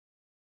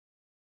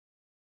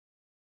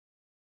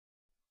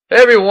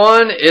Hey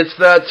everyone, it's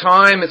that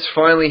time. It's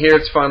finally here.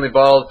 It's finally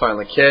bottled,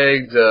 finally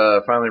kegged,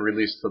 finally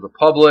released to the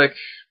public.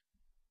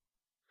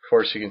 Of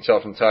course, you can tell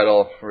from the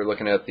title, we're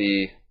looking at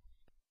the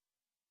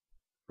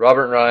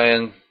Robert and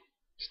Ryan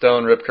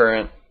Stone Rip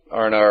Current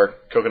R&R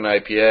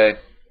Coconut IPA.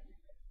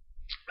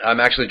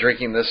 I'm actually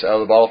drinking this out of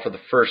the bottle for the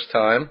first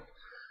time,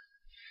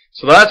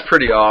 so that's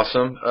pretty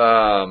awesome.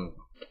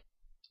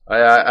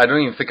 I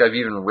don't even think I've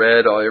even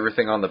read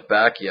everything on the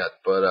back yet,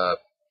 but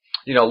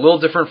you know, a little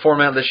different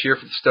format this year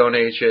for the Stone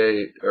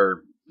HA,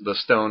 or the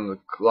Stone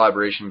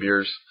collaboration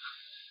beers.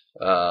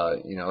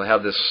 You know, they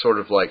have this sort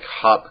of like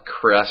hop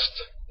crest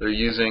they're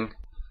using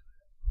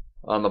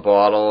on the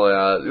bottle.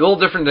 A little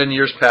different than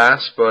years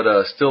past, but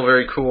still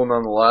very cool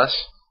nonetheless.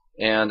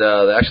 And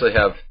they actually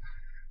have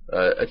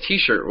a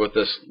t-shirt with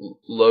this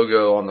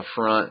logo on the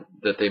front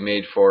that they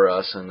made for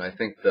us, and I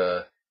think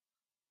the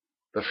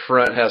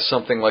front has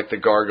something like the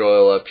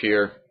gargoyle up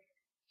here.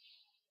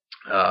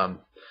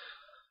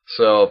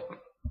 So,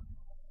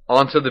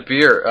 on to the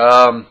beer.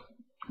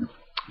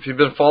 If you've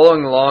been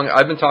following along,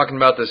 I've been talking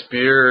about this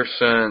beer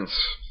since,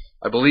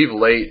 I believe,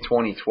 late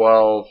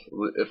 2012,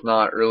 if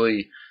not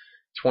early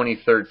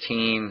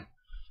 2013,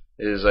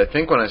 is I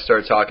think when I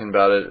started talking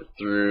about it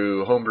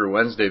through Homebrew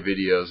Wednesday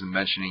videos and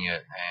mentioning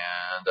it.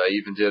 And I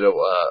even did a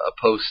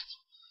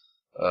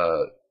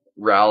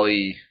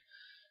post-rally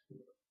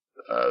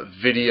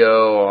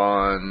video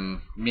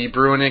on me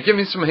brewing it. Give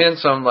me some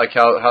hints on like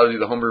how to do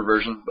the homebrew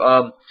version.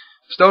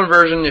 Stone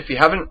version, if you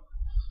haven't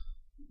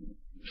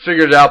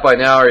figured it out by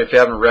now, or if you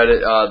haven't read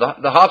it,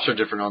 the hops are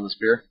different on this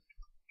beer.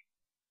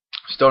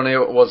 Stone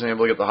wasn't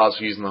able to get the hops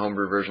we used in the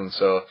homebrew version,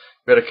 so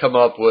we had to come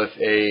up with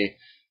a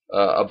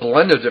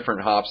blend of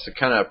different hops to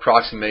kind of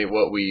approximate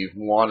what we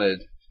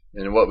wanted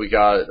and what we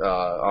got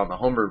on the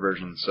homebrew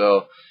version.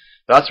 So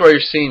that's why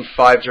you're seeing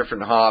 5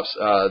 different hops.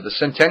 The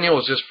Centennial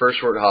was just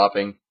first wort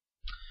hopping,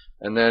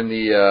 and then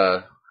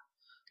the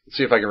let's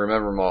see if I can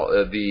remember them all.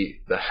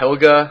 The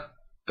Helga,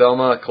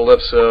 Belma,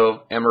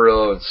 Calypso,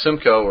 Amarillo, and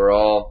Simcoe were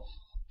all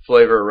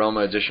flavor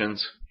aroma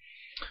additions.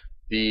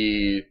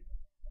 The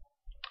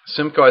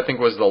Simcoe, I think,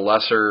 was the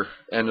lesser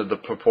end of the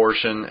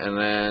proportion, and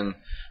then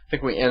I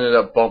think we ended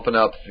up bumping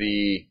up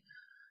the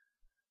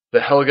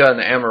Helga and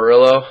the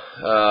Amarillo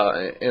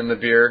in the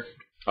beer.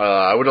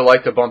 I would have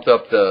liked to bump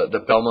up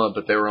the Belma,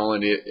 but they were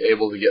only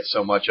able to get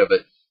so much of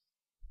it.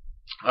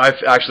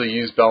 I've actually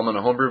used Belma in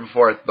a homebrew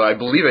before, but I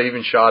believe I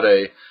even shot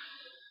a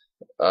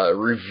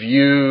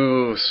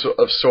review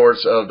of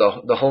sorts of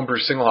the homebrew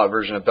single hop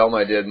version of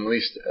Belma I did, and at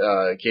least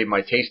gave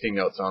my tasting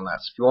notes on that.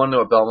 So if you want to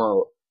know what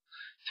Belma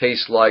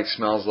tastes like,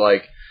 smells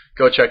like,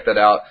 go check that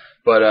out.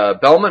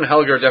 But Belma and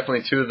Helga are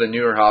definitely 2 of the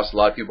newer hops a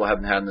lot of people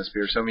haven't had in this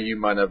beer. Some of you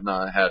might have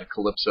not had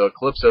Calypso.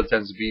 Calypso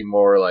tends to be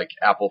more like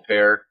apple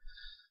pear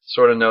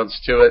sort of notes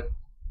to it.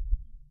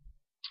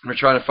 We're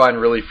trying to find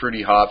really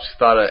fruity hops.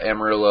 Thought a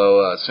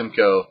Amarillo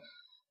Simcoe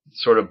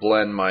sort of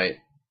blend might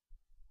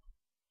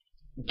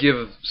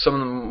give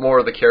some more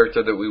of the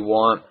character that we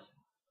want.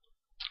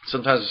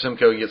 Sometimes with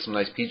Simcoe you get some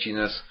nice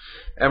peachiness.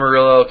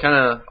 Amarillo kind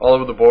of all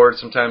over the board.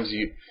 Sometimes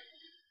you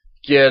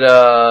get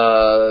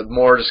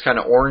more just kind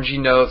of orangey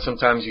notes.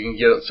 Sometimes you can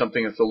get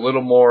something that's a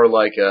little more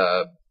like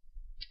I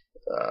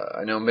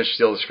know Mitch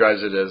Steele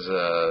describes it as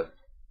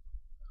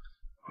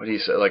what do you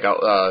say, like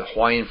a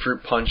Hawaiian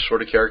fruit punch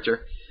sort of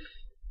character.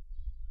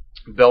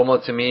 Belma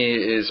to me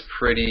is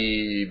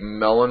pretty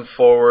melon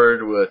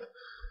forward with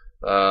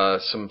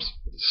some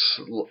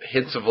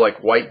hints of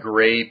like white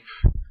grape.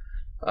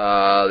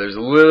 There's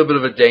a little bit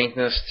of a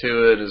dankness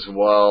to it as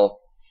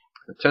well.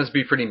 It tends to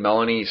be pretty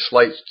melony,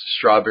 slight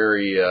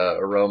strawberry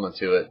aroma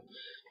to it.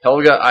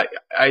 Helga,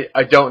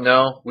 I don't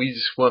know. We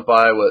just went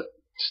by what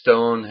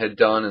Stone had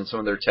done in some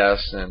of their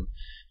tests, and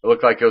it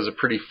looked like it was a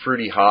pretty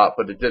fruity hop,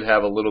 but it did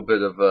have a little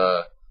bit of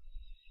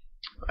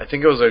I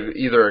think it was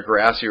either a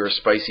grassy or a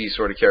spicy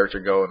sort of character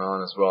going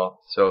on as well.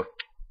 So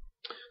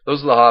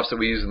those are the hops that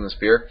we use in this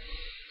beer.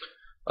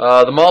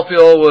 The malt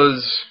bill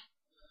was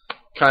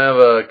kind of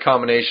a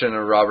combination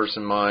of Roberts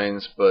and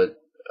Mines, but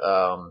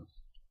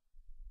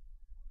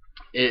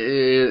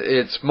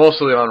it's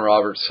mostly on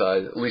Robert's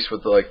side, at least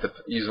with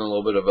using a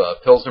little bit of a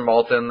Pilsner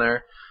malt in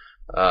there.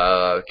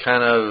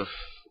 Kind of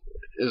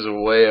is a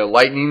way of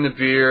lightening the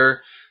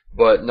beer,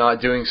 but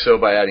not doing so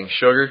by adding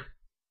sugar.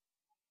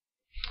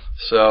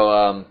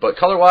 So, but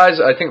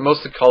color-wise, I think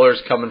most of the color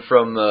is coming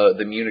from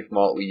the Munich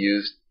malt we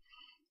used.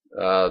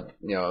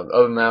 You know,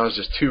 other than that, it was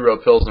just 2-row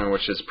Pilsner,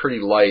 which is pretty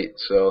light.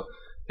 So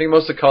I think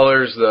most of the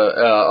colors,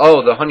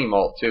 the honey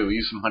malt too. We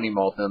used some honey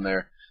malt in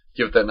there,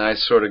 give it that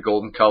nice sort of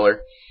golden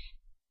color.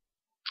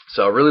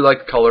 So I really like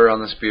the color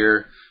on this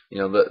beer. You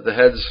know, the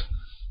head's,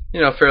 you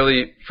know,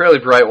 fairly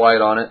bright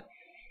white on it.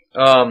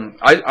 I'm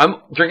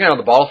drinking out of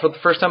the bottle for the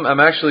first time.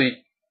 I'm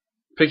actually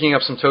picking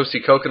up some toasty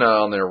coconut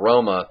on the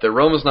aroma. The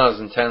aroma's not as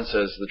intense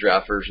as the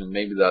draft version.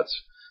 Maybe that's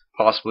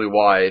possibly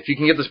why. If you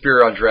can get this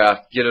beer on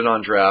draft, get it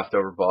on draft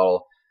over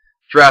bottle.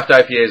 Draft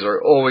IPAs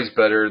are always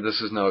better. This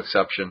is no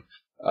exception.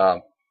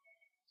 But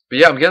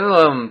yeah, I'm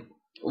getting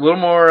a little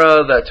more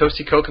that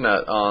toasty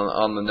coconut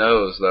on the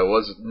nose that I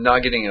was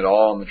not getting at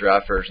all in the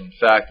draft version.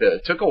 In fact,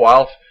 it took a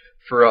while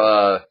for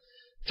it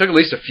took at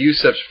least a few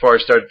sips before I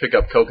started to pick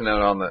up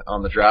coconut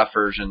on the draft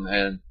version,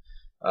 and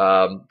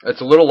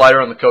it's a little lighter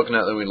on the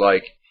coconut than we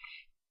like.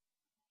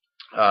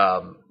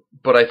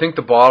 But I think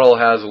the bottle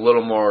has a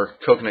little more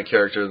coconut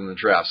character than the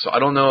draft. So I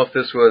don't know if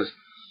this was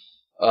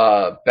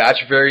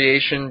batch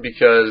variation,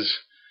 because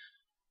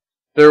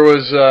there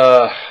was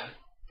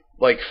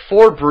like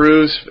 4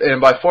 brews, and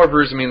by 4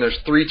 brews I mean there's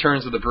 3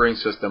 turns of the brewing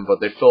system, but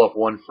they fill up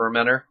 1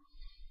 fermenter.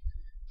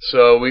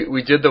 So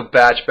we did the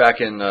batch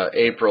back in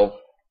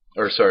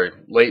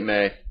late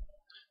May,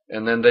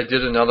 and then they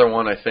did another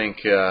one I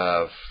think 2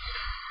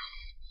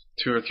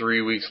 or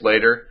 3 weeks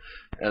later,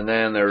 and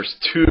then there's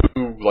 2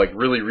 like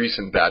really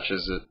recent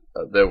batches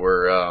that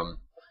were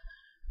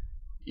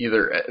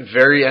either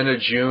very end of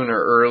June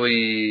or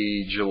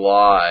early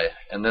July,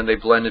 and then they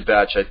blended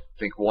batch I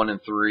think 1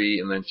 and 3,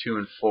 and then 2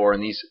 and 4,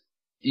 and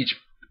each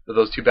of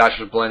those 2 batches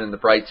were blended in the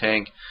bright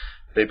tank.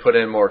 They put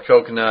in more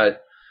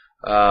coconut,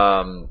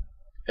 and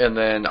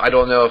then I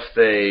don't know if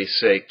they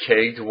say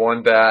kegged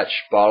one batch,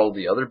 bottled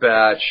the other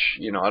batch.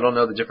 You know, I don't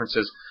know the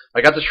differences.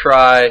 I got to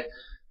try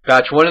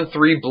batch 1 and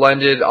 3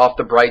 blended off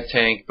the bright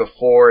tank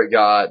before it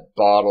got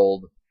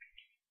bottled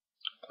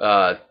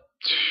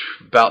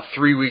about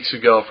 3 weeks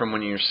ago from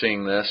when you're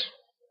seeing this,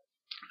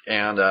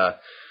 and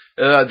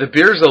the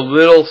beer's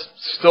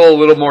still a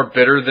little more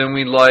bitter than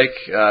we'd like.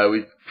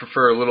 We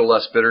prefer a little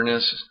less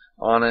bitterness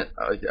on it.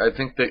 I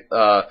think that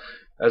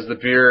as the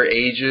beer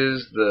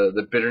ages,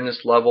 the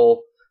bitterness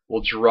level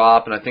will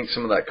drop, and I think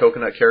some of that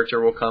coconut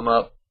character will come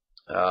up.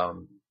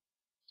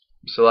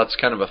 So that's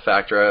kind of a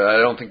factor. I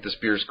don't think this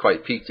beer is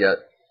quite peaked yet.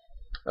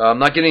 I'm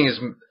not getting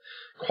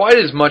quite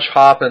as much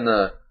hop in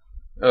the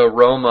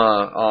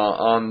aroma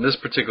on this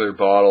particular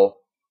bottle,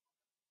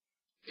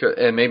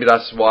 and maybe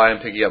that's why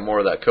I'm picking up more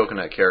of that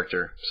coconut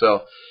character.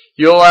 So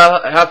you'll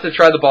have to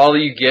try the bottle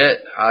you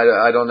get.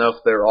 I don't know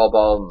if they're all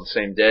bottled on the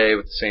same day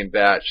with the same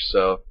batch,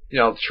 so you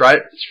know, try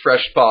it as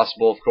fresh as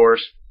possible, of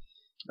course.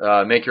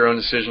 Make your own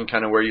decision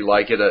kind of where you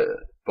like it,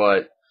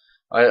 but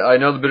I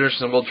know the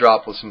bitterness will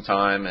drop with some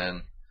time,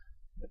 and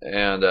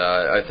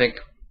I think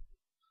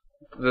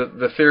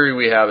the theory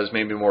we have is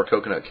maybe more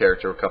coconut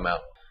character will come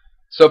out.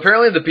 So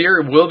apparently the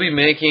beer will be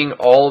making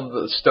all of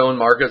the Stone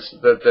markets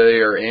that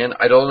they are in.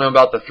 I don't know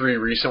about the 3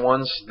 recent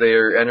ones.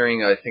 They're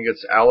entering, I think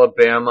it's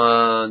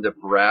Alabama,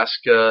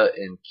 Nebraska,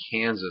 and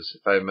Kansas,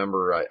 if I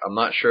remember right. I'm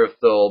not sure if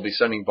they'll be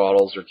sending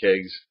bottles or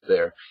kegs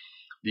there.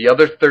 The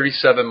other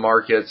 37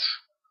 markets,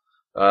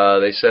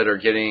 they said, are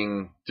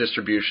getting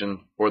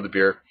distribution for the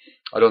beer.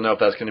 I don't know if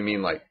that's going to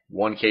mean like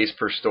 1 case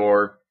per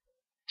store,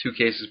 2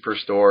 cases per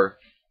store,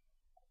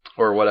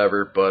 or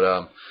whatever,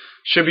 but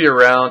should be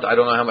around. I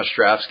don't know how much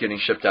draft's getting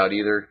shipped out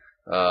either,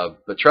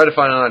 but try to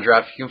find it on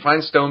draft. If you can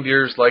find Stone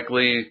beers,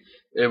 likely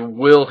it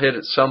will hit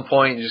at some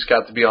point. You just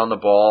got to be on the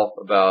ball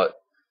about,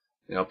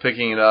 you know,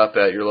 picking it up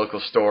at your local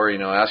store. You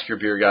know, ask your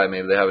beer guy.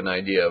 Maybe they have an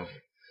idea of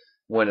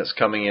when it's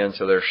coming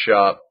into their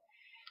shop.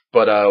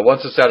 But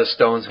once it's out of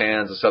Stone's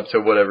hands, it's up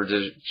to whatever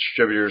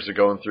distributors are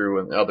going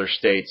through in other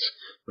states.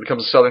 When it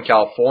comes to Southern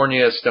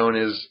California, Stone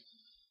is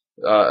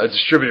a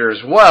distributor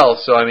as well.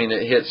 So, I mean,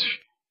 it hits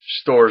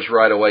stores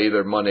right away,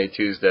 either Monday,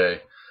 Tuesday.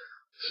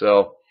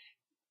 So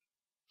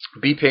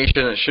be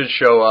patient. It should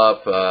show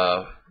up.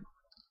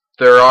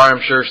 There are, I'm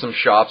sure, some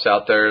shops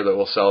out there that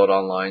will sell it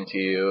online to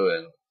you,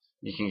 and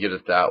you can get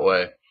it that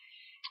way.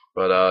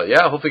 But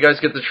yeah, hope you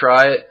guys get to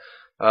try it.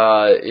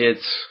 I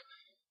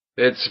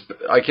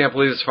can't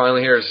believe it's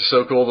finally here. It's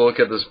so cool to look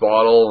at this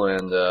bottle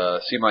and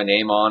see my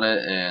name on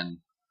it, and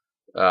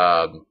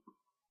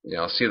you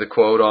know, see the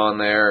quote on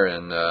there,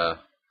 and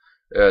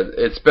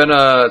it's been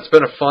a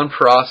fun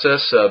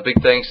process.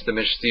 Big thanks to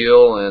Mitch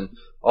Steele and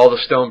all the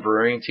Stone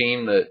Brewing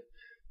team that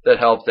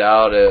helped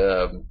out.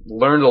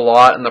 Learned a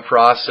lot in the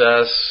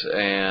process,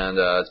 and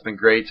it's been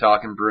great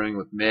talking brewing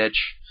with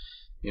Mitch.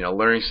 You know,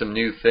 learning some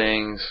new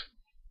things,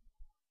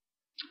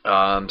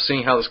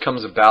 seeing how this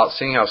comes about,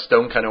 seeing how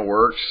Stone kind of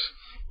works.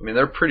 I mean,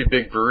 they're a pretty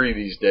big brewery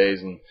these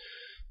days, and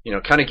you know,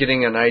 kind of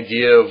getting an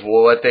idea of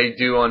what they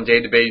do on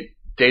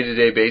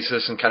day-to-day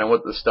basis, and kind of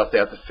what the stuff they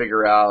have to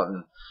figure out,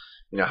 and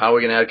you know, how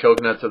we can add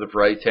coconut to the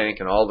bright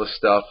tank and all this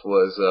stuff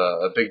was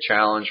a big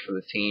challenge for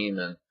the team.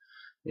 And,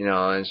 you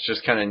know, it's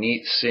just kind of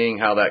neat seeing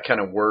how that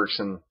kind of works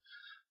and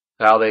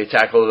how they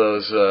tackle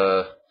those,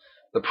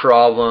 the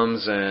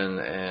problems,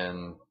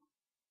 and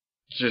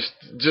just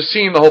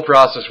seeing the whole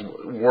process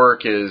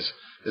work is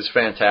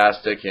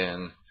fantastic.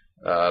 And,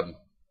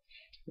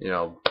 you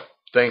know,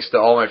 thanks to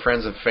all my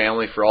friends and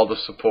family for all the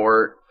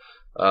support.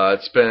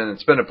 It's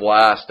been a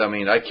blast. I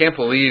mean, I can't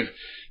believe,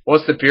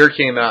 once the beer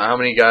came out, how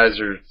many guys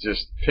are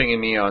just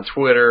pinging me on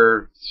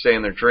Twitter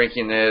saying they're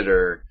drinking it,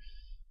 or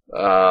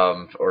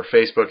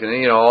Facebook, and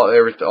you know,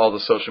 all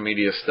the social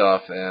media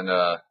stuff, and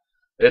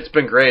it's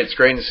been great. It's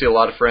great to see a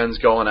lot of friends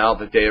going out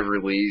the day of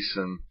release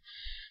and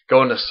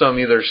going to some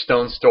either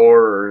Stone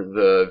store or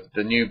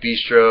the new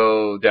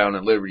bistro down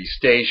at Liberty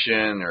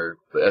Station or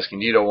the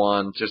Escondido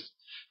one. Just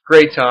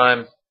great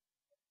time.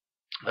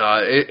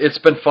 It's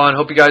been fun.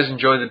 Hope you guys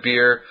enjoy the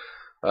beer.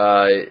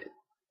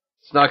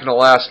 It's not going to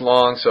last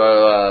long,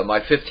 so my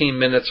 15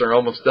 minutes are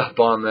almost up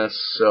on this.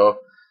 So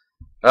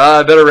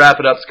I better wrap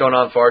it up. It's going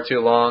on far too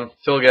long.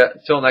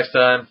 Till next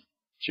time.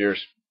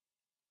 Cheers.